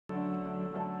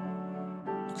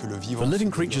For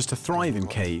living creatures to thrive in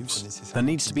caves, there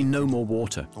needs to be no more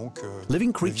water.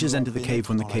 Living creatures enter the cave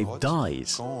when the cave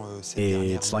dies.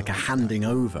 It's like a handing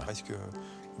over.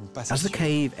 As the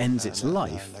cave ends its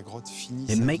life,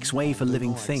 it makes way for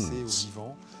living things.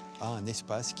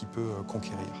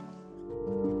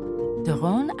 The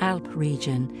Rhône-Alpes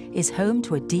region is home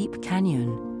to a deep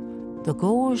canyon, the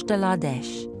Gorges de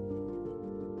l'Ardèche.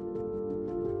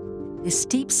 This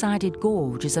steep-sided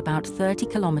gorge is about 30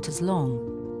 kilometers long.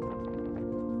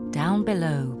 Down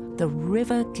below, the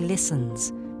river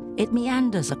glistens. It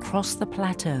meanders across the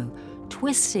plateau,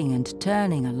 twisting and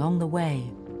turning along the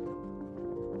way.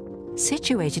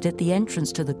 Situated at the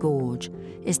entrance to the gorge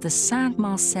is the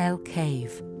Saint-Marcel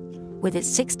Cave. With its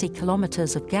 60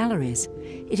 kilometers of galleries,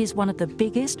 it is one of the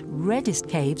biggest, reddest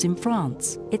caves in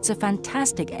France. It's a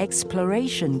fantastic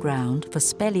exploration ground for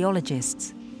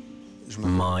speleologists.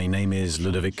 My name is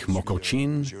Ludovic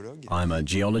Moccochin. I'm a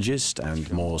geologist and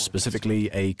more specifically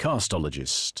a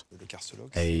karstologist.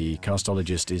 A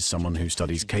karstologist is someone who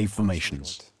studies cave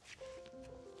formations.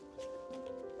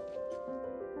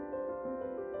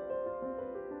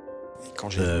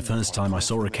 The first time I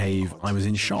saw a cave, I was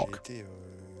in shock.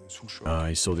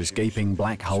 I saw this gaping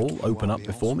black hole open up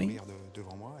before me,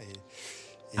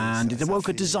 and it awoke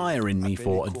a desire in me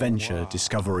for adventure,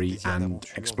 discovery, and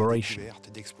exploration.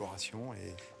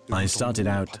 I started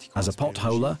out as a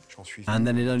potholer, and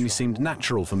then it only seemed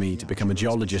natural for me to become a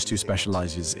geologist who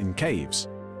specializes in caves.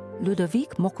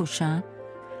 Ludovic Moccochin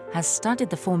has studied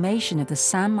the formation of the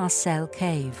Saint-Marcel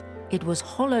Cave. It was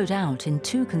hollowed out in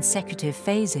 2 consecutive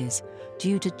phases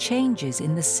due to changes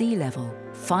in the sea level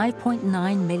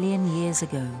 5.9 million years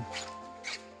ago.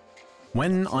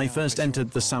 When I first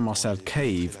entered the Saint-Marcel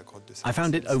Cave, I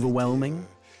found it overwhelming.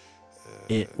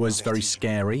 It was very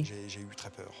scary.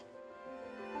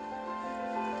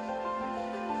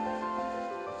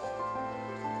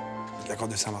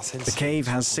 The cave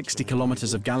has 60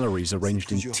 kilometers of galleries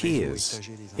arranged in tiers.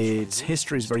 Its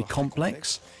history is very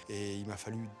complex.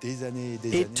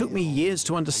 It took me years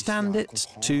to understand it,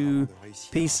 to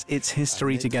piece its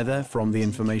history together from the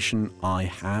information I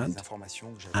had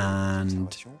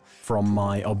and from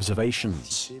my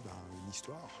observations.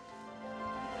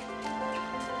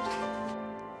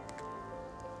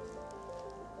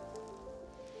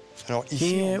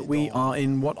 Here we are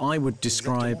in what I would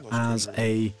describe as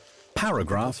a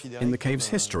paragraph in the cave's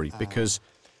history, because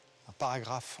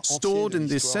stored in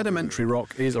this sedimentary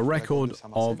rock is a record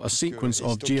of a sequence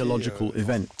of geological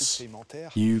events.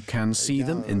 You can see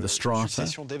them in the strata.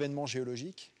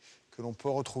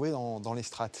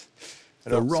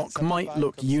 The rock might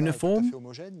look uniform,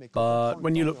 but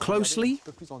when you look closely,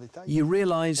 you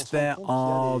realize there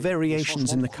are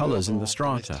variations in the colors in the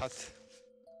strata.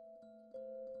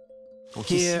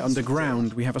 Here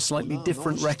underground, we have a slightly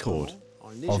different record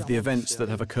of the events that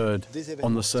have occurred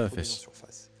on the surface.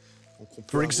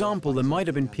 For example, there might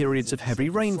have been periods of heavy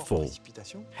rainfall,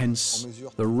 hence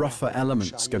the rougher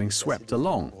elements getting swept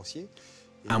along.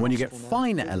 And when you get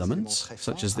finer elements,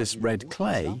 such as this red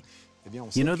clay,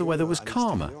 you know the weather was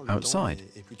calmer outside.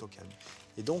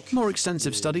 More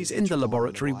extensive studies in the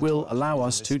laboratory will allow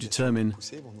us to determine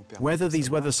whether these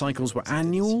weather cycles were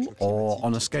annual or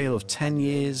on a scale of 10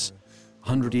 years,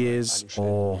 100 years,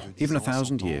 or even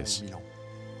 1,000 years.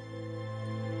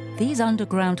 These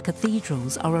underground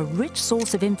cathedrals are a rich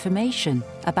source of information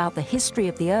about the history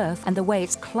of the Earth and the way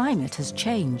its climate has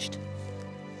changed.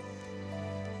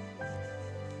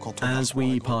 As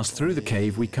we pass through the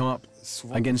cave, we come up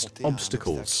against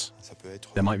obstacles.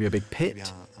 There might be a big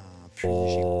pit,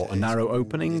 or a narrow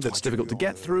opening that's difficult to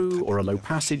get through, or a low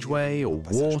passageway, or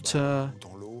water.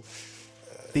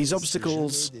 These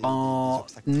obstacles are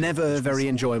never very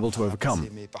enjoyable to overcome.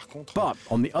 But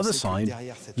on the other side,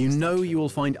 you know you will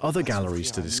find other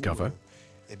galleries to discover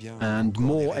and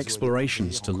more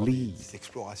explorations to lead.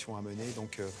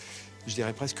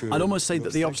 I'd almost say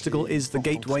that the obstacle is the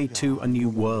gateway to a new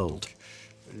world.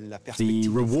 The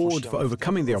reward for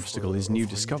overcoming the obstacle is new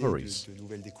discoveries.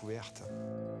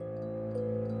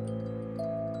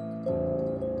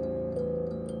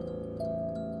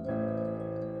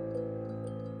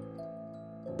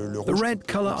 The red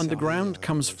color underground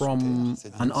comes from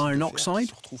an iron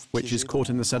oxide, which is caught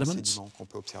in the sediments.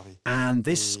 And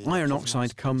this iron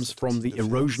oxide comes from the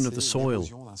erosion of the soil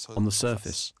on the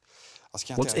surface.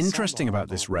 What's interesting about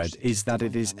this red is that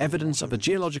it is evidence of a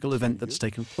geological event that's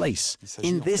taken place.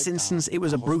 In this instance, it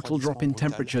was a brutal drop in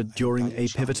temperature during a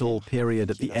pivotal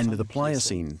period at the end of the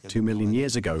Pliocene, 2 million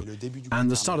years ago, and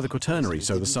the start of the Quaternary,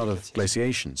 so the start of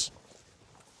glaciations.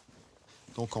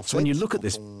 So when you look at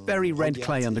this very red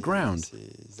clay underground,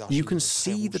 you can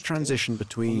see the transition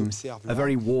between a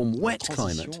very warm, wet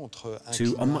climate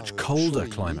to a much colder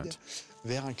climate.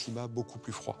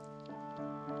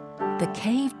 The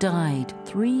cave died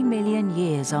 3 million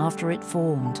years after it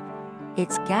formed.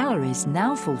 Its galleries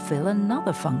now fulfill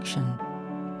another function.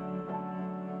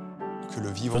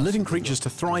 For living creatures to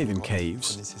thrive in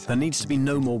caves, there needs to be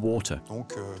no more water.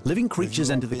 Living creatures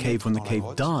enter the cave when the cave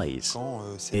dies.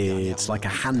 It's like a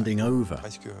handing over.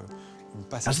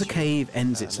 As the cave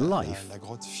ends its life,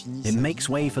 it makes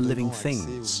way for living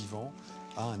things.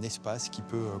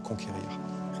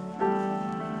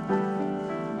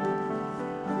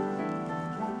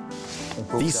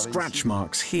 These scratch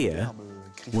marks here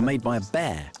were made by a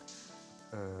bear.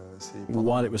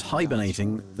 While it was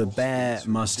hibernating, the bear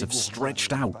must have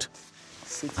stretched out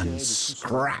and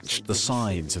scratched the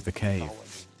sides of the cave.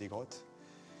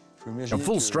 At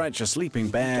full stretch, a sleeping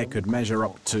bear could measure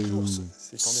up to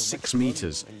 6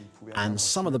 meters, and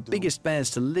some of the biggest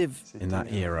bears to live in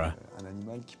that era,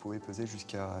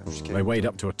 they weighed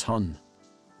up to a ton.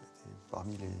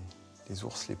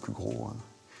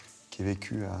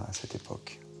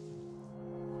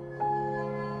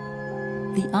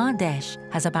 The Ardèche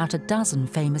has about a dozen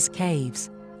famous caves.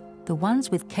 The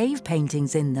ones with cave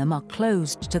paintings in them are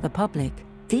closed to the public.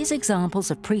 These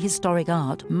examples of prehistoric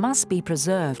art must be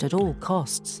preserved at all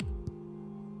costs.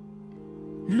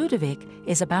 Ludovic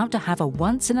is about to have a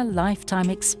once-in-a-lifetime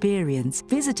experience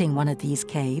visiting one of these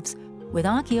caves with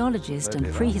archaeologist and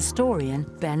prehistorian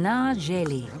Bernard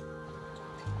Gély.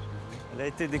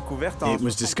 It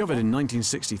was discovered in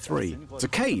 1963. It's a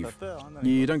cave.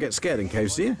 You don't get scared in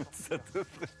caves, do you?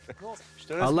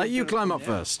 I'll let you climb up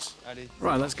first.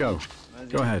 Right, let's go.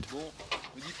 Go ahead.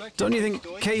 Don't you think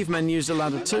cavemen used a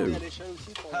ladder too?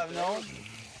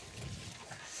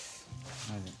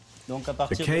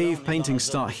 The cave paintings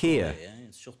start here,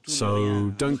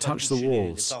 so don't touch the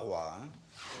walls.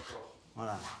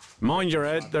 Mind your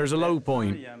head, there's a low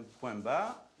point.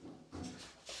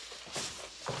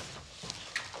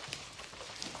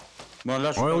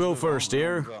 I'll go first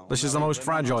here. This is the most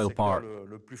fragile part.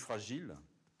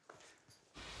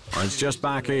 It's just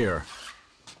back here.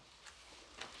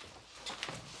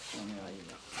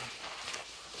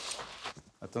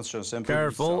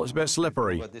 Careful, it's a bit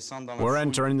slippery. We're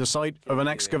entering the site of an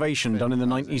excavation done in the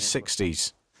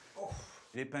 1960s.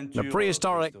 The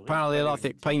prehistoric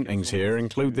Paleolithic paintings here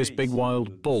include this big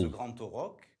wild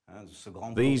bull.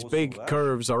 These big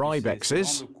curves are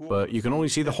ibexes, but you can only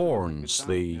see the horns,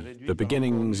 the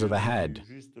beginnings of the head.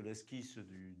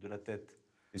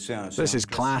 This is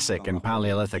classic in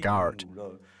Paleolithic art.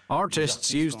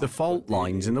 Artists used the fault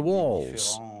lines in the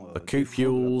walls, the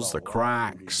cupules, the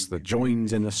cracks, the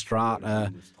joins in the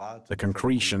strata, the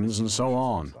concretions, and so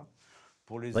on.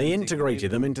 They integrated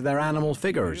them into their animal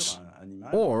figures,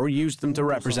 or used them to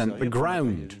represent the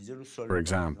ground, for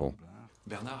example.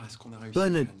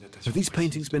 Bernard, have these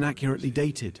paintings been accurately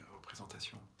dated?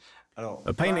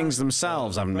 The paintings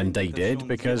themselves haven't been dated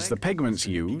because the pigments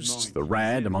used, the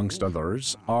red amongst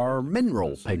others, are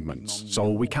mineral pigments, so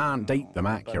we can't date them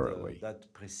accurately.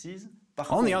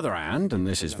 On the other hand, and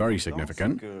this is very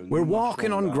significant, we're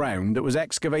walking on ground that was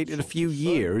excavated a few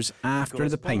years after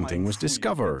the painting was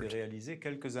discovered.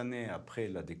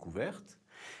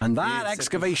 And that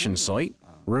excavation site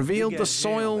revealed the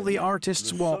soil the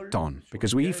artists walked on,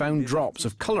 because we found drops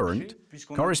of colorant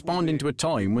corresponding to a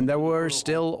time when there were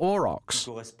still aurochs,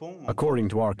 according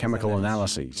to our chemical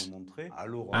analyses.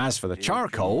 As for the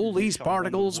charcoal, these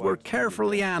particles were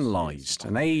carefully analyzed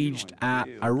and aged at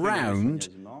around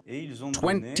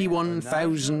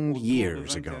 21,000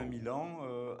 years ago.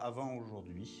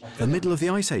 The middle of the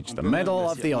Ice Age. The middle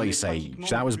of the Ice Age.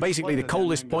 That was basically the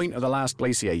coldest point of the last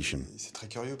glaciation.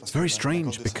 It's very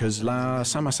strange because La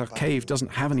Saint-Marcel Cave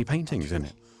doesn't have any paintings in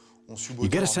it. You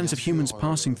get a sense of humans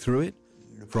passing through it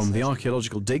from the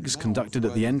archaeological digs conducted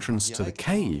at the entrance to the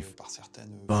cave,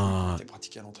 but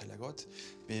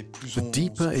the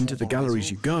deeper into the galleries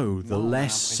you go, the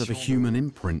less of a human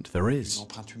imprint there is.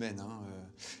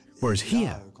 Whereas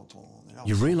here,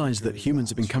 you realize that humans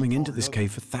have been coming into this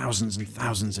cave for thousands and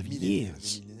thousands of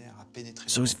years.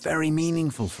 So it's very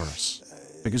meaningful for us,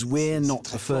 because we're not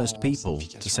the first people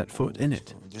to set foot in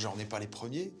it.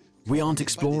 We aren't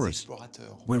explorers.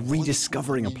 We're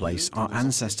rediscovering a place our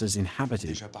ancestors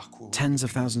inhabited tens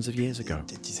of thousands of years ago.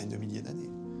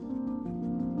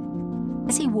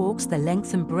 As he walks the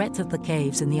length and breadth of the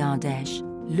caves in the Ardèche,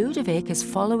 Ludovic is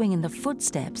following in the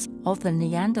footsteps of the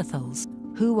Neanderthals,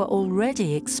 who were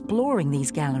already exploring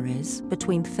these galleries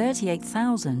between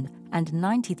 38,000 and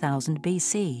 90,000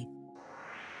 BC.